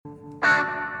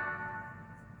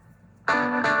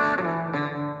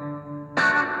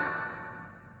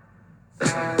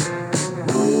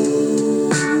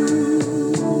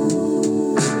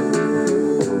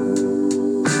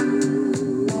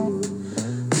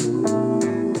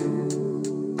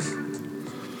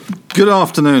Good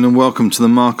afternoon and welcome to the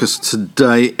Marcus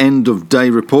Today End of Day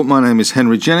Report. My name is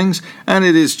Henry Jennings and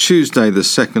it is Tuesday the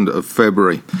 2nd of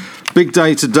February. Big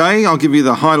day today. I'll give you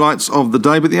the highlights of the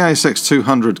day, but the ASX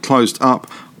 200 closed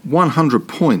up 100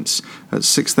 points at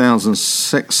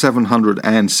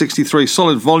 6,763.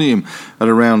 Solid volume at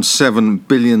around 7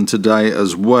 billion today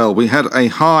as well. We had a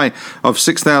high of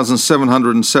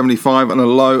 6,775 and a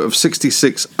low of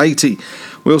 6,680.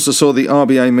 We also saw the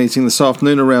RBA meeting this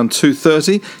afternoon around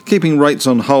 2:30, keeping rates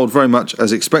on hold very much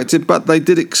as expected, but they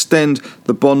did extend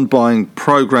the bond buying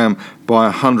program by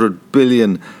 100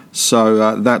 billion.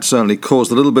 So that certainly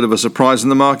caused a little bit of a surprise in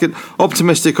the market.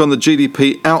 Optimistic on the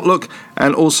GDP outlook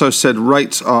and also said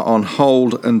rates are on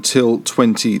hold until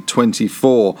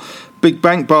 2024. Big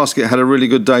bank basket had a really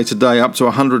good day today, up to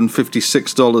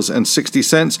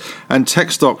 $156.60, and tech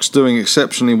stocks doing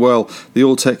exceptionally well. The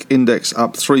All Tech Index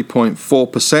up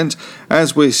 3.4%.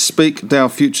 As we speak, Dow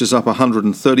Futures up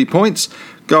 130 points.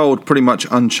 Gold pretty much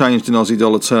unchanged in Aussie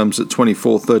dollar terms at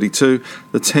 24.32.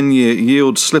 The 10-year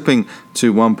yield slipping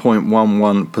to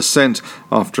 1.11%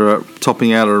 after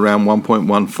topping out at around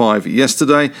 1.15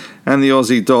 yesterday, and the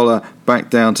Aussie dollar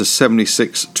back down to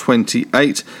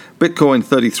 76.28. Bitcoin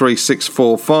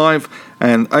 33,645,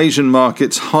 and Asian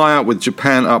markets higher with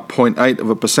Japan up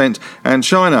 0.8% and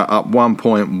China up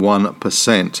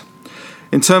 1.1%.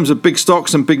 In terms of big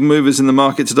stocks and big movers in the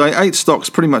market today, 8 stocks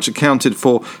pretty much accounted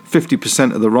for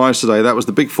 50% of the rise today. That was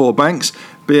the big 4 banks,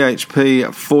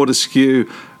 BHP, Fortescue,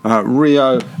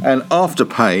 Rio and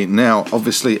Afterpay. Now,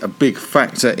 obviously, a big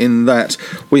factor in that.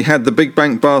 We had the big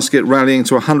bank basket rallying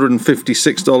to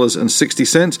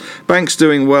 $156.60. Banks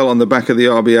doing well on the back of the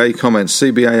RBA comments.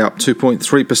 CBA up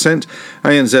 2.3%,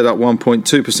 ANZ up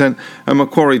 1.2%, and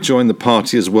Macquarie joined the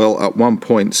party as well at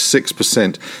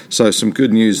 1.6%. So some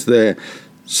good news there.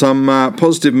 Some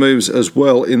positive moves as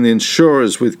well in the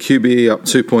insurers, with QBE up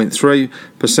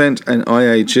 2.3% and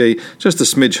IAG just a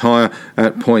smidge higher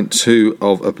at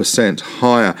 0.2%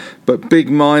 higher. But big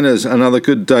miners, another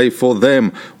good day for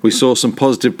them. We saw some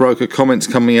positive broker comments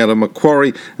coming out of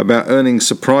Macquarie about earnings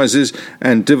surprises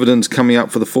and dividends coming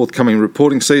up for the forthcoming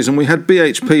reporting season. We had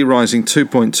BHP rising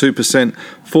 2.2%,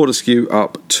 Fortescue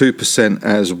up 2%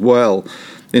 as well.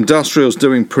 Industrials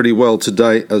doing pretty well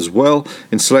today as well.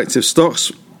 In selective stocks,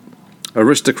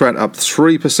 Aristocrat up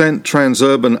 3%,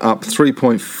 Transurban up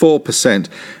 3.4%.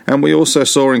 And we also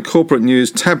saw in corporate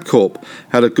news, Tabcorp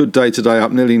had a good day today,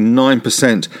 up nearly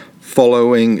 9%,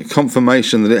 following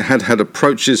confirmation that it had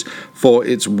approaches for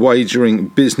its wagering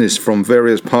business from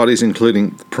various parties,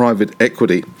 including private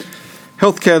equity.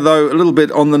 Healthcare, though, a little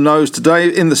bit on the nose today.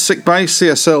 In the sick bay,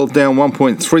 CSL down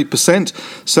 1.3%.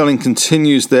 Selling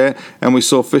continues there, and we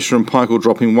saw Fisher & Paykel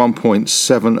dropping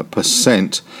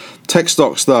 1.7%. Tech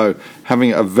stocks, though,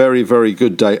 having a very, very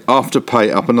good day.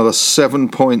 Afterpay up another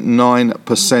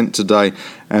 7.9% today,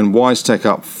 and WiseTech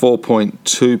up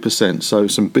 4.2%. So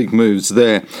some big moves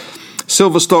there.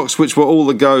 Silver stocks, which were all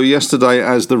the go yesterday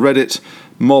as the Reddit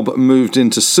mob moved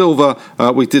into silver.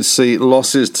 We did see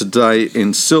losses today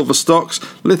in silver stocks.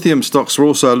 Lithium stocks were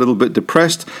also a little bit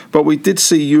depressed, but we did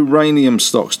see uranium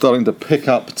stocks starting to pick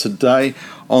up today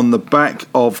on the back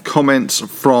of comments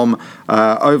from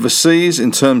overseas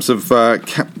in terms of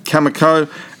Cameco,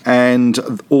 and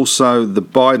also the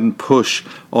Biden push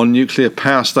on nuclear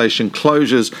power station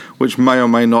closures, which may or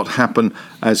may not happen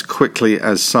as quickly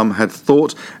as some had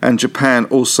thought. And Japan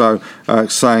also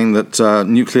saying that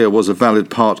nuclear was a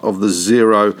valid part of the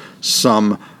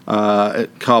zero-sum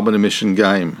carbon emission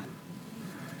game.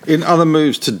 In other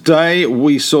moves today,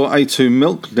 we saw A2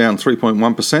 Milk down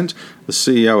 3.1%. The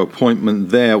CEO appointment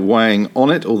there weighing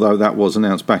on it, although that was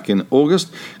announced back in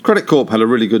August. Credit Corp had a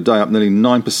really good day, up nearly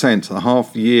 9%. The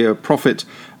half-year profit,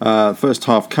 first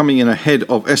half coming in ahead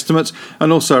of estimates,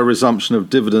 and also a resumption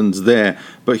of dividends there.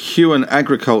 But Huon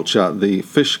Agriculture, the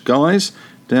fish guys,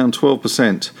 down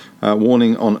 12%,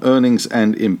 warning on earnings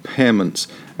and impairments.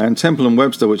 And Temple &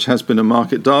 Webster, which has been a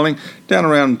market darling, down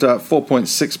around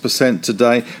 4.6%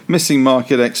 today, missing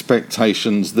market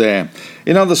expectations there.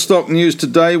 In other stock news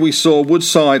today, we saw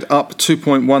Woodside up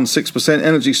 2.16%.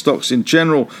 Energy stocks in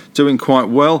general doing quite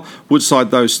well.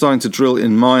 Woodside, though, starting to drill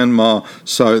in Myanmar,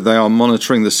 so they are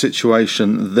monitoring the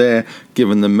situation there,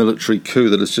 given the military coup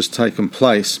that has just taken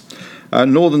place.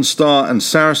 Northern Star and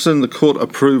Saracen, the court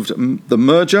approved the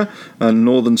merger.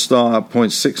 Northern Star up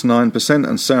 0.69%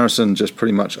 and Saracen just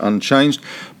pretty much unchanged.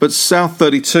 But South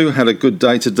 32 had a good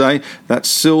day today. That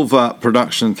silver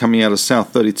production coming out of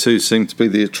South 32 seemed to be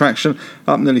the attraction,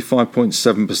 up nearly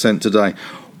 5.7% today.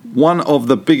 One of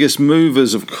the biggest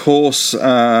movers, of course,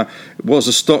 was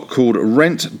a stock called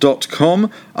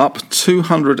Rent.com, up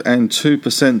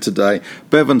 202% today.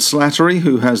 Bevan Slattery,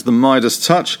 who has the Midas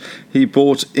touch, he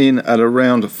bought in at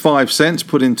around 5 cents,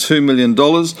 put in $2 million,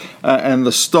 and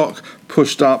the stock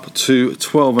pushed up to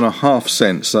 12.5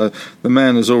 cents. So the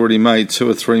man has already made $2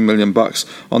 or $3 million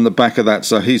on the back of that.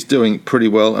 So he's doing pretty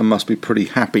well and must be pretty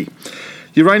happy.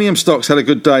 Uranium stocks had a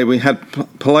good day. We had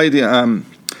Paladin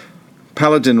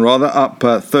up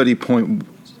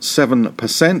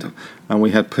 30.7%, and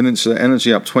we had Peninsula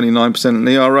Energy up 29%, and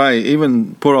ERA,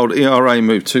 even poor old ERA,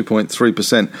 moved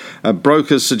 2.3%.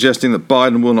 Brokers suggesting that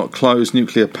Biden will not close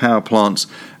nuclear power plants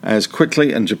as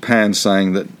quickly, and Japan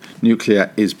saying that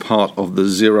nuclear is part of the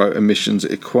zero emissions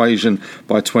equation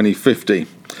by 2050.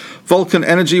 Vulcan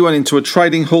Energy went into a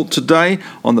trading halt today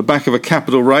on the back of a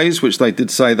capital raise, which they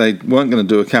did say they weren't going to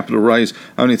do a capital raise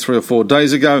only 3 or 4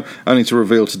 days ago, only to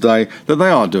reveal today that they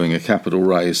are doing a capital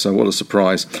raise. So what a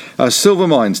surprise. Silver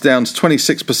Mines down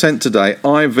 26% today.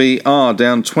 IVR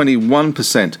down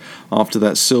 21% after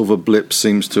that silver blip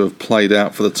seems to have played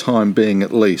out for the time being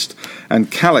at least. And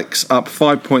Calix up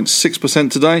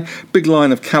 5.6% today. Big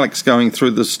line of Calix going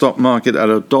through the stock market at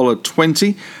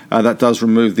 $1.20. That does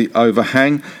remove the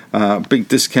overhang. Big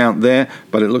discount there,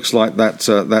 but it looks like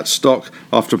that stock,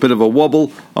 after a bit of a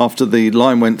wobble, after the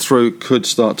line went through, could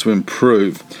start to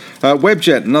improve.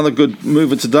 Webjet, another good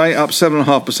mover today, up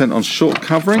 7.5% on short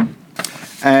covering.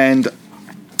 And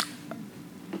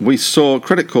we saw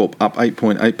Credit Corp up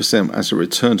 8.8% as it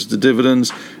returns to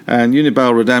dividends, and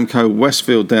Unibail Rodamco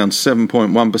Westfield down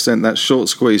 7.1%. That short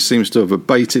squeeze seems to have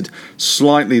abated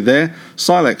slightly there.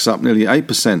 Silex up nearly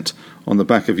 8% on the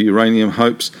back of uranium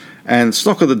hopes. And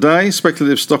stock of the day,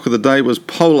 speculative stock of the day, was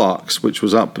Polarx, which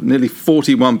was up nearly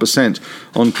 41%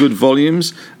 on good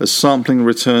volumes as sampling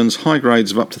returns high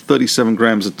grades of up to 37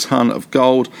 grams a tonne of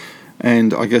gold.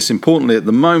 And I guess importantly at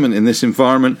the moment in this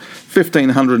environment,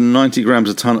 1,590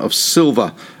 grams a tonne of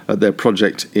silver at their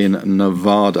project in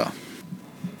Nevada.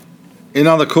 In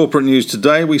other corporate news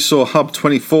today, we saw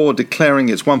Hub24 declaring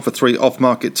its 1-for-3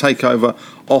 off-market takeover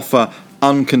offer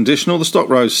unconditional. The stock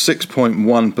rose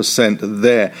 6.1%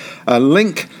 there.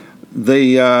 Link,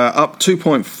 up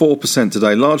 2.4%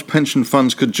 today. Large pension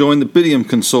funds could join the Bidium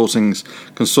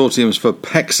consortiums for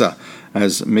PEXA,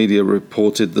 as media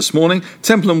reported this morning.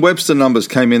 Temple & Webster numbers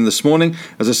came in this morning.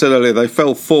 As I said earlier, they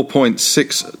fell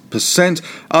 4.6%.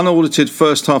 Unaudited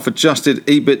first half adjusted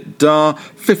EBITDA,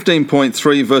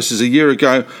 15.3 versus a year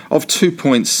ago of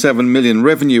 2.7 million.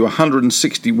 Revenue,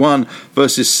 161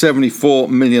 versus 74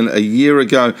 million a year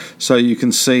ago. So you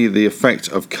can see the effect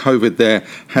of COVID there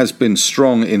has been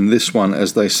strong in this one,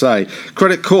 as they say.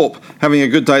 Credit Corp having a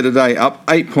good day today, up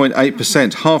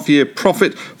 8.8%. Half-year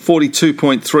profit,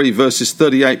 42.3 versus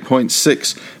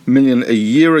 38.6 million a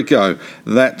year ago.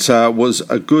 That was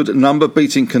a good number,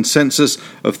 beating consensus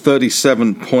of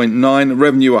 37.9.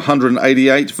 Revenue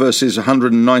 188 versus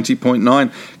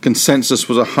 190.9. Consensus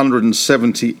was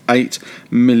 178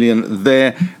 million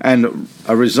there, and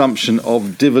a resumption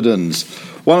of dividends.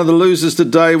 One of the losers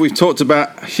today, we've talked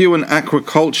about Huon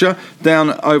Aquaculture,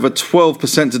 down over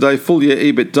 12% today. Full year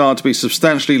EBITDA to be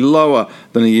substantially lower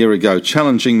than a year ago.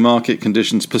 Challenging market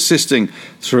conditions persisting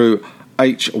through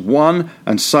H1,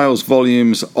 and sales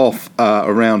volumes off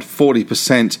around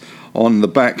 40% on the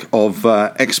back of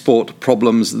export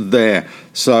problems there.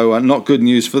 So not good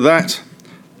news for that.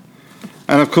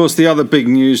 And of course, the other big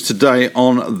news today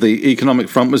on the economic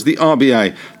front was the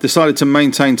RBA decided to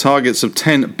maintain targets of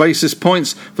 10 basis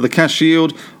points for the cash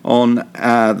yield on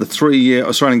the 3-year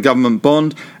Australian government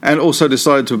bond, and also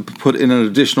decided to put in an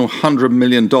additional $100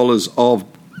 million of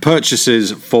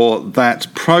purchases for that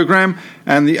program.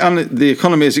 And the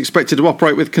economy is expected to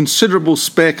operate with considerable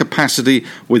spare capacity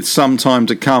with some time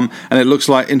to come, and it looks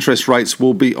like interest rates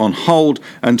will be on hold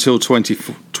until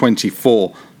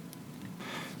 2024.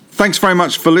 Thanks very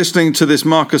much for listening to this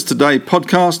Marcus Today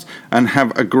podcast, and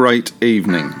have a great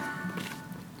evening.